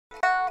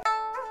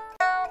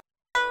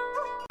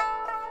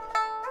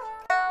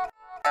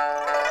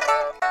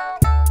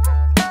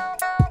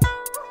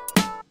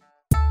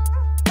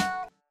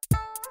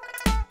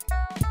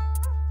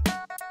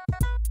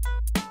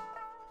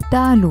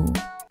ዳሉ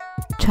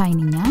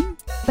ቻይንኛን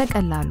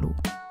በቀላሉ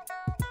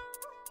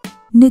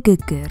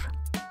ንግግር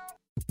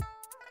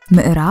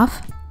ምዕራፍ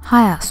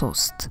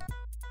 23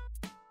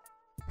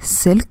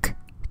 ስልክ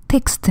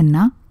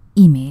ቴክስትና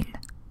ኢሜል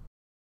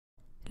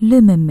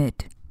ልምምድ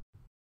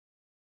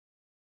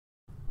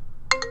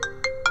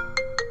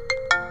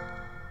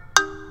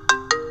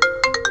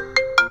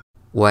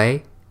喂，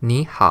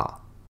你好。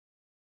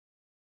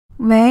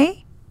喂，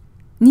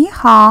你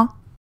好。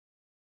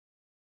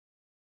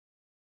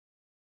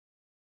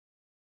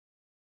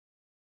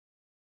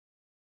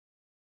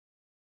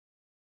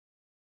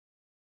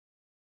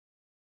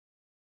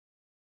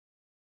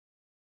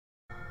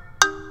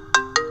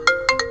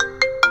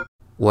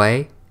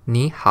喂，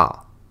你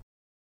好。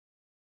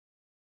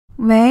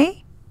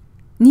喂，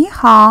你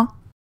好。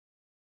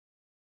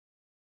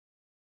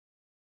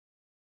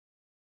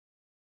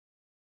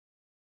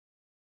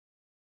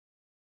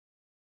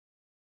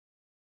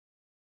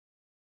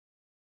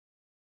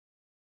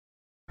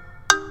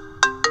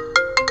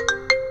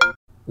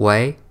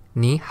喂，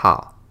你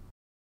好。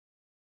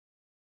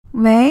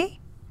喂，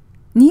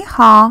你好。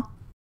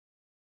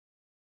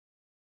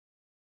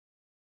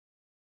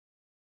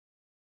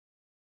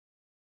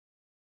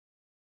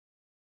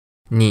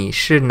你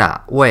是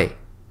哪位？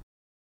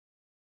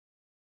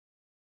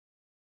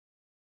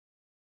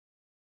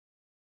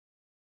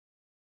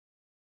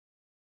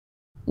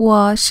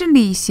我是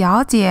李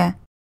小姐。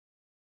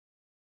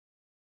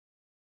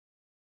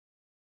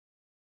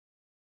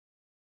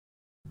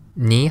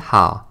你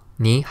好，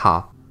你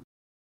好。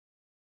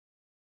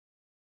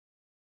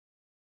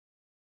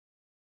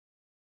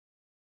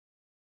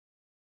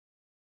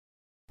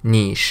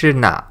你是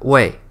哪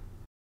位？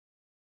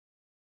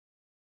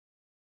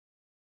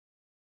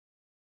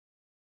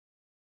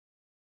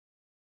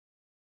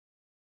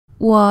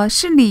我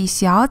是李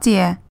小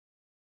姐。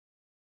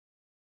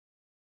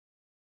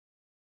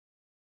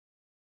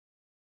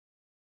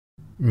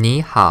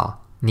你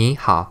好，你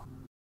好。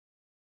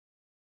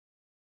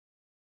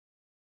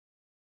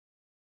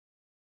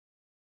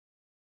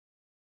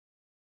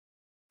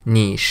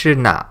你是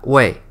哪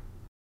位？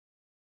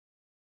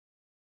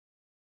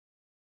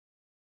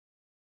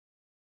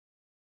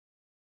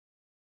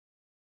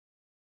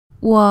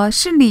我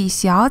是李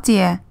小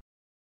姐。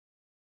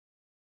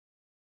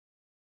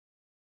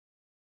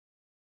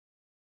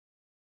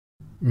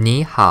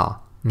你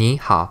好，你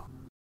好。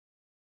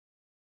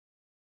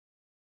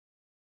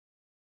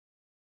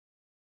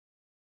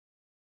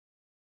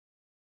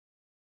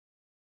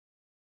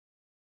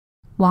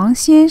王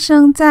先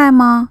生在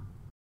吗？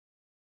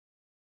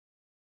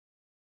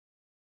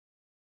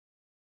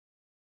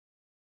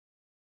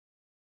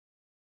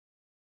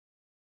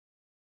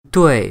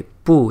对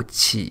不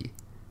起，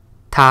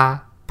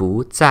他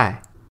不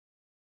在。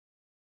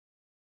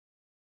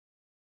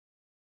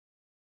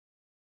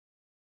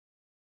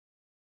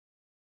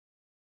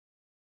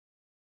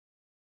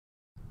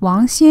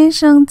王先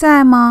生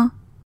在吗？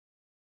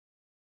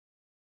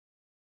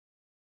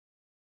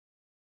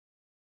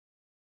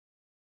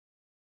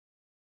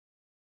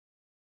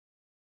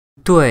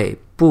对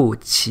不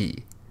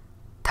起，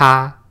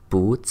他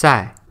不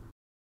在。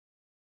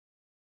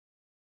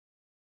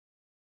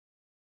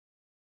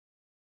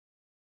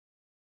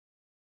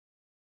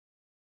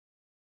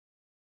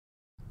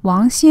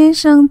王先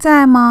生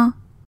在吗？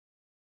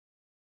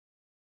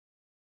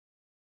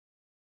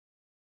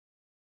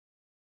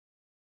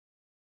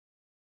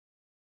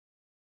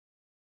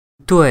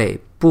对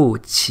不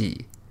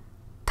起，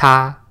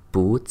他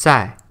不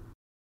在。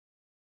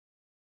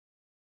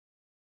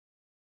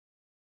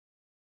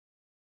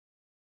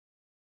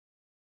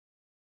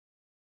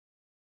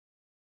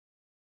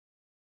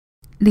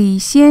李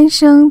先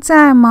生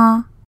在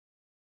吗？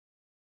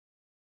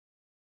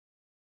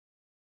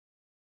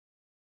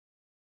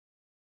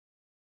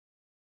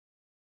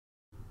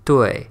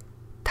对，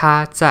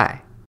他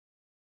在。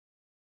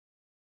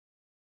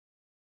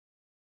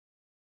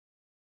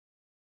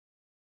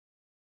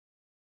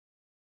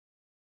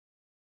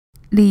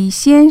李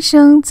先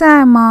生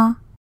在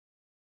吗？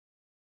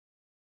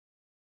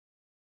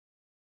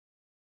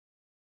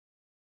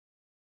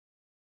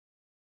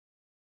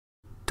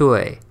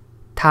对，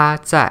他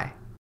在。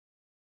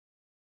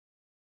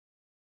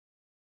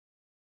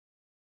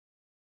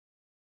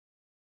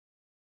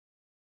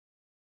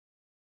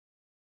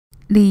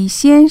李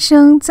先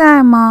生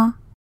在吗？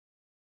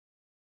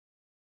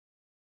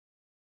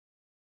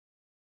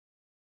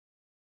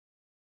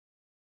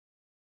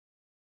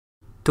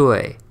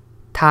对，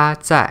他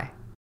在。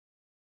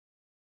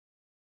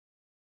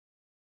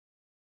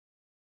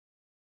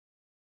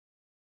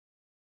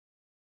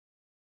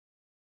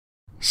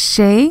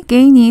谁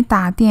给你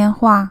打电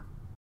话？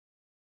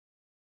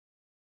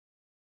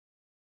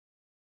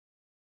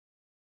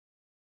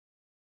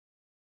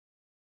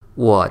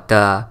我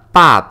的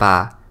爸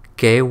爸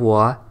给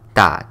我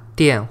打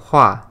电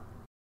话。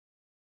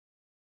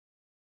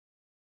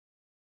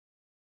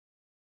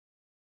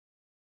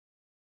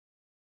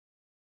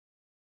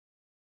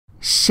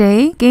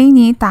谁给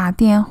你打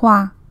电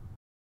话？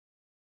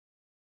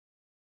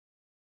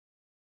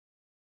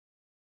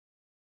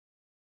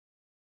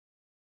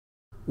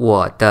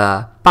我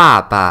的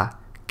爸爸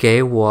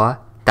给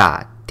我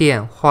打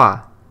电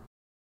话。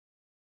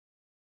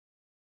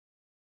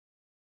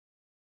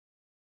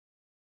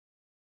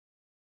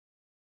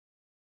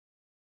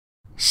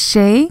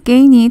谁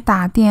给你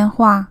打电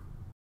话？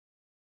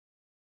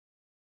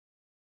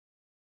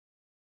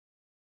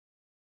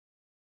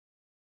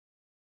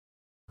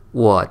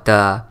我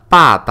的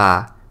爸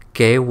爸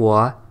给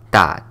我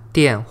打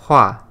电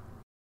话。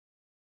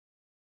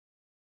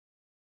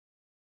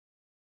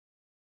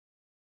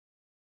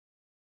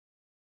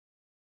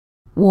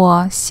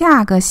我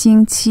下个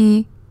星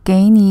期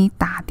给你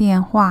打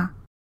电话。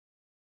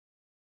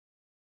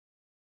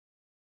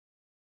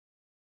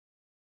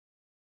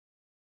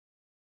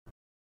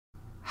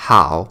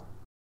好，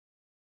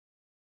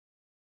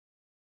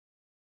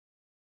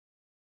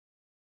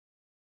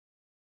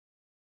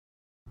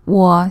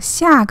我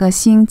下个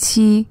星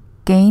期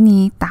给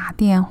你打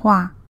电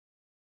话。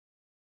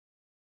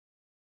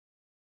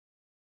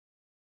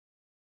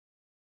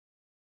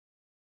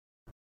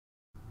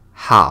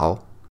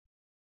好，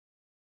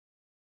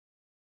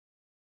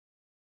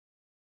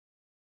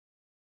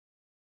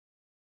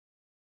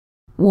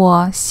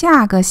我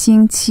下个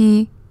星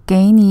期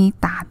给你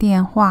打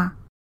电话。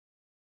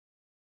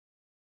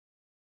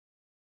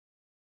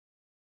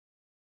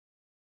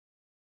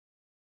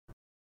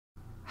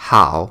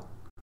好，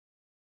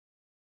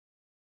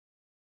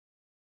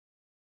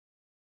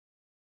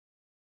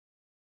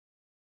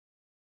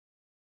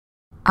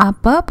阿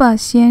伯伯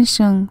先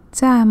生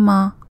在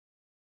吗？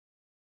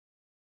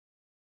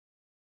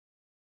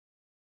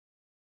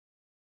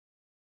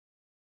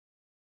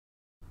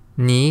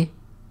你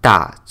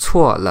打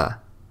错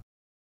了。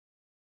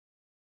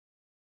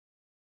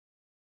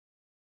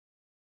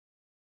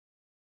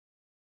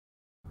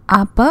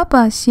阿伯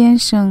伯先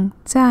生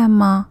在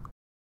吗？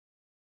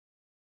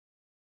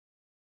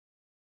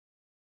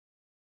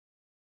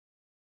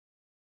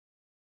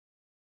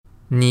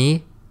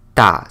你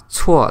打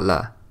错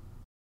了。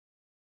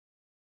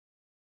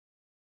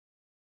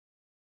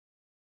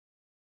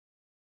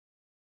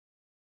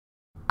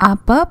阿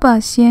伯伯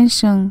先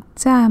生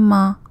在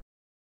吗？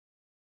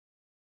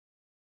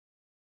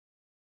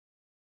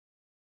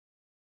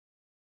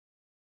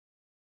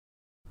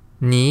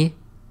你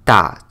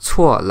打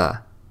错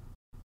了。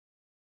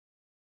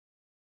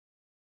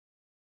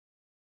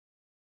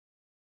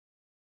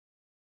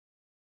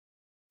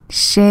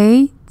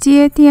谁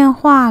接电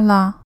话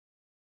了？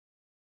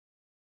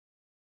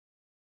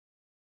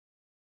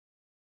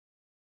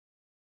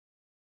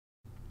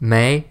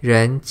没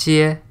人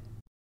接。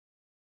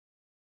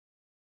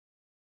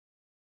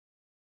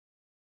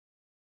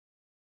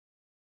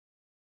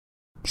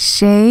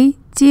谁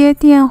接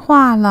电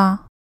话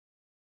了？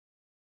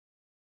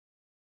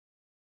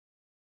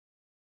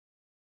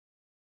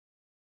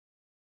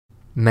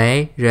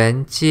没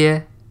人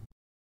接。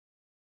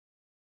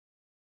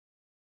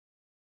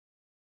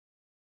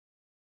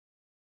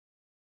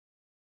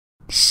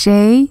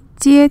谁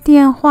接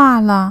电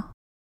话了？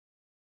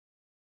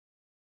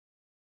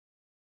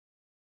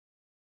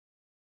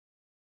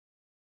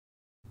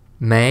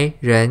没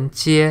人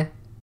接。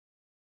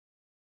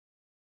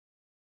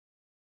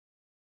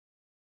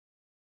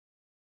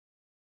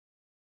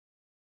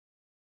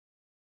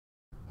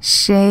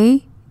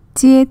谁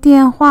接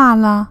电话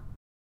了？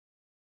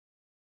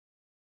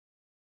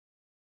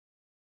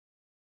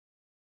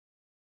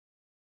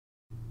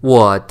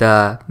我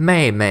的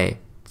妹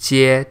妹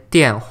接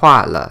电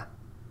话了。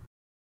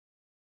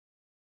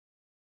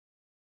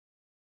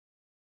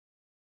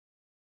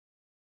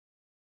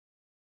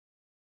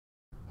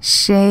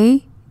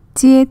谁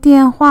接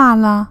电话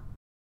了？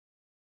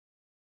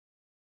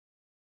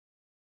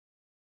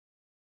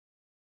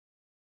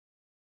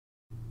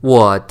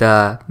我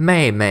的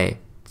妹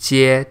妹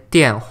接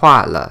电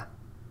话了。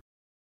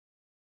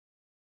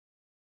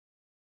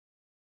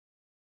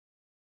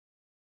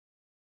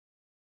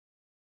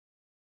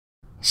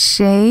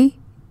谁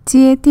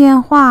接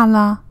电话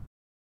了？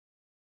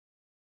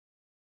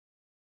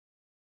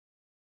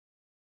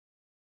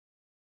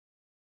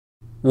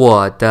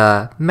我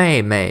的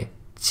妹妹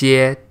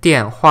接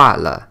电话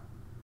了。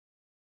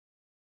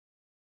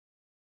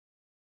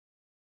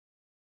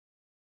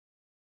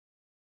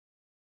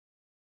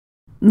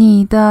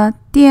你的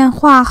电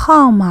话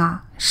号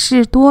码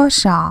是多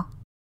少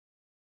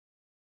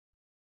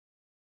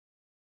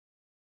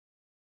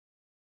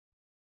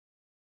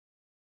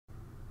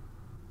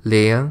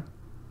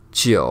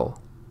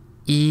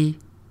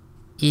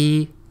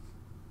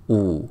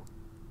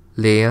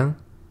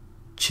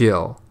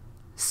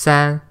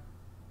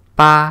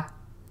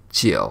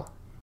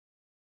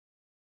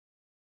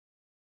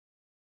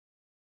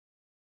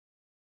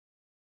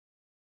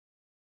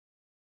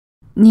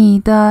你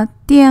的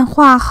电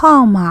话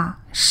号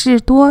码是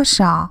多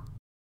少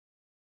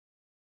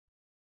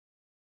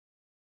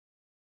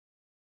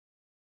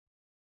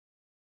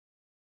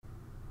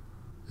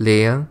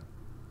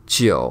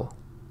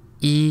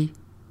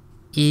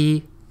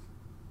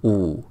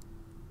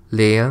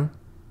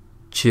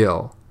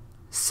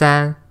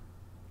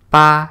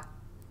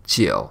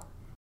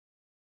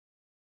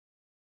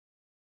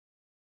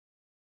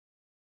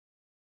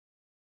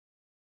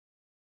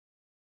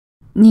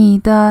你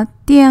的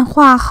电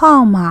话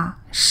号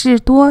码是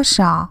多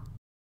少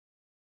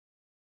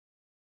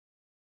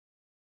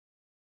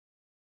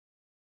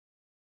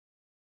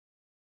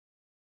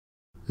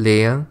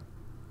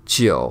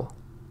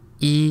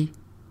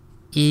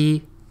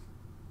？091158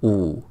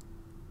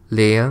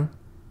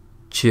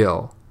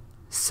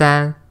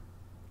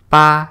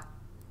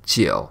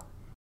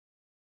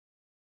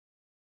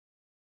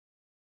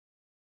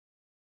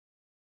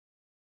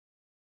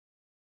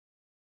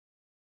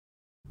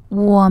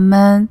我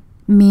们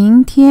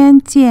明天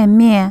见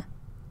面，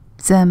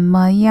怎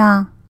么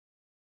样？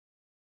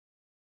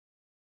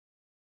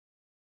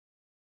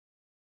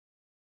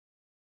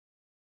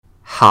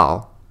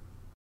好，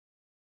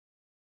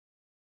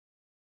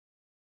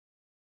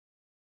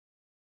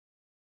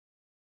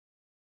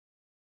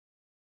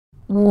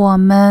我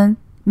们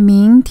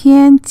明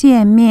天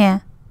见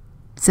面，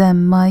怎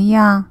么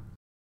样？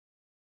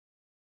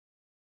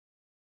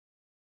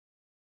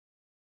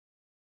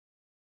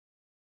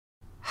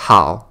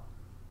好，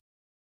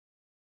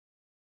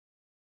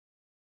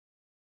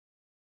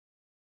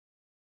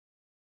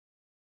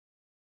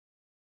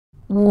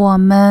我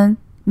们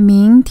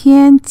明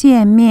天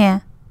见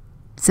面，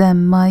怎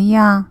么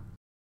样？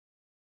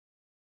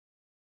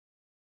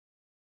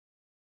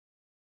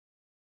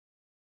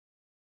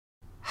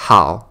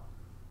好，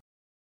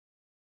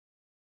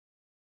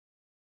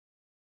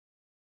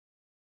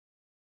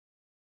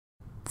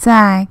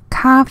在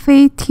咖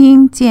啡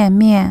厅见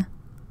面，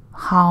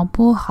好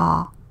不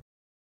好？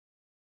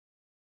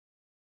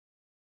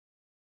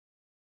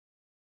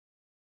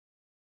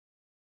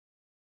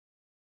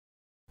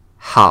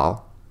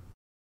好，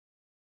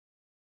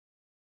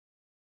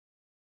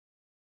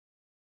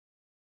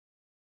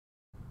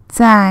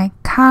在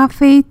咖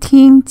啡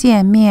厅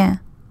见面，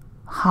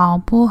好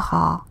不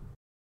好？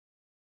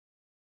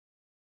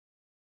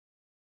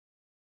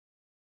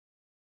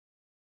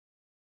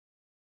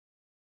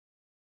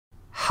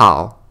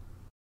好，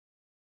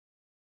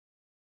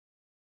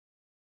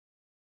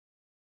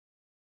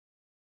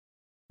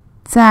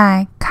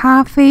在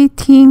咖啡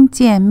厅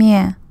见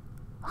面，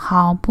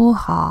好不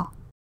好？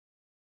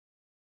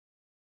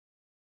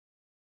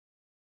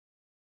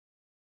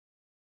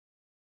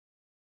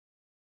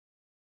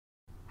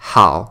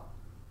好，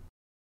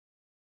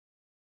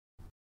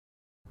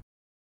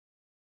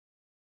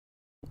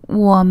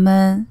我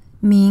们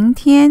明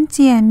天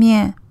见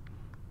面，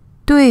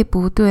对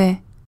不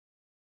对？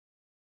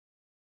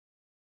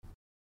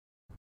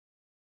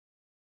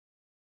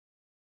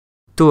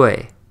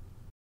对，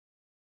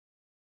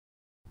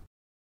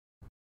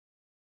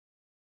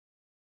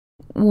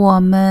我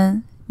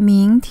们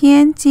明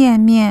天见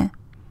面，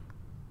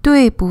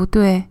对不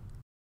对？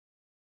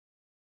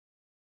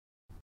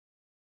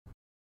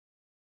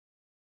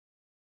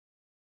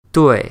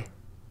对，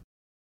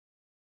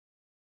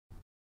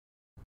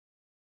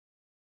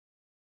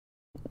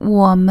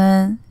我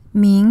们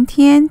明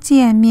天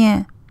见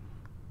面，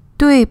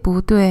对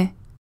不对？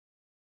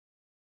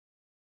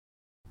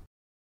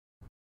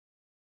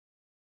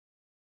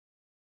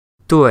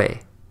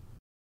对，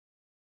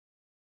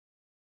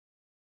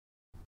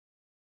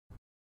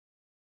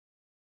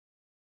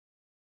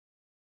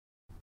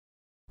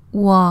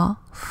我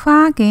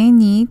发给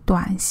你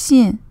短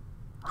信，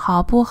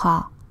好不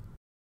好？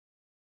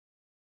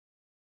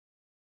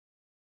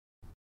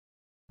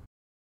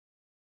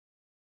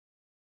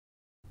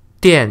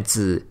电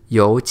子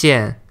邮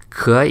件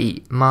可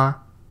以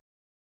吗？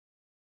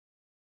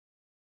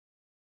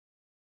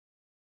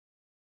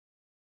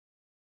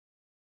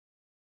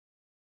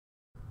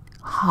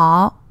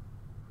好，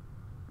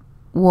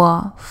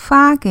我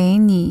发给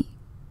你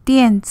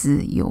电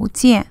子邮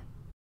件。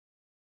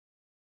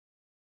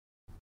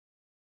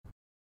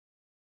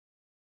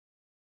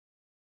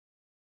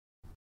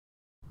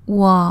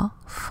我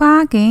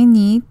发给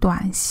你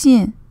短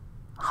信，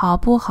好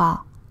不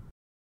好？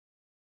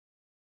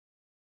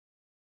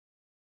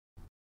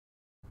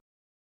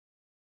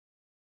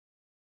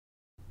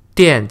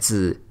电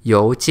子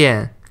邮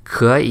件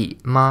可以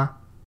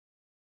吗？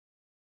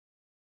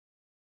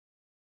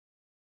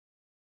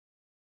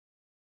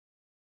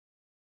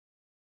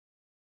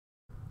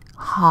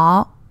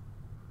好，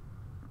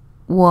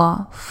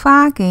我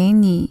发给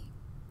你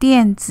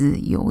电子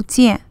邮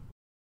件。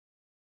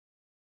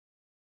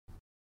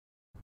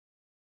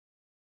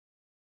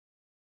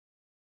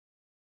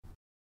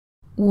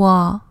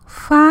我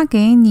发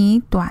给你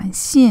短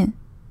信，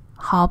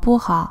好不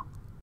好？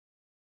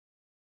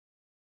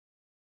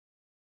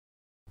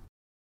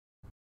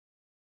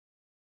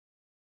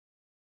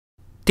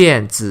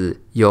电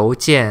子邮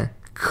件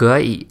可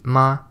以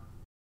吗？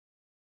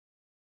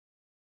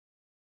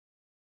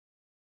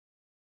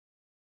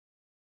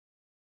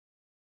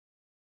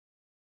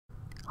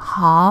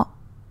好，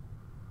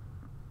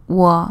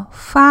我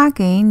发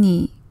给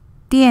你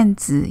电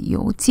子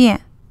邮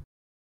件。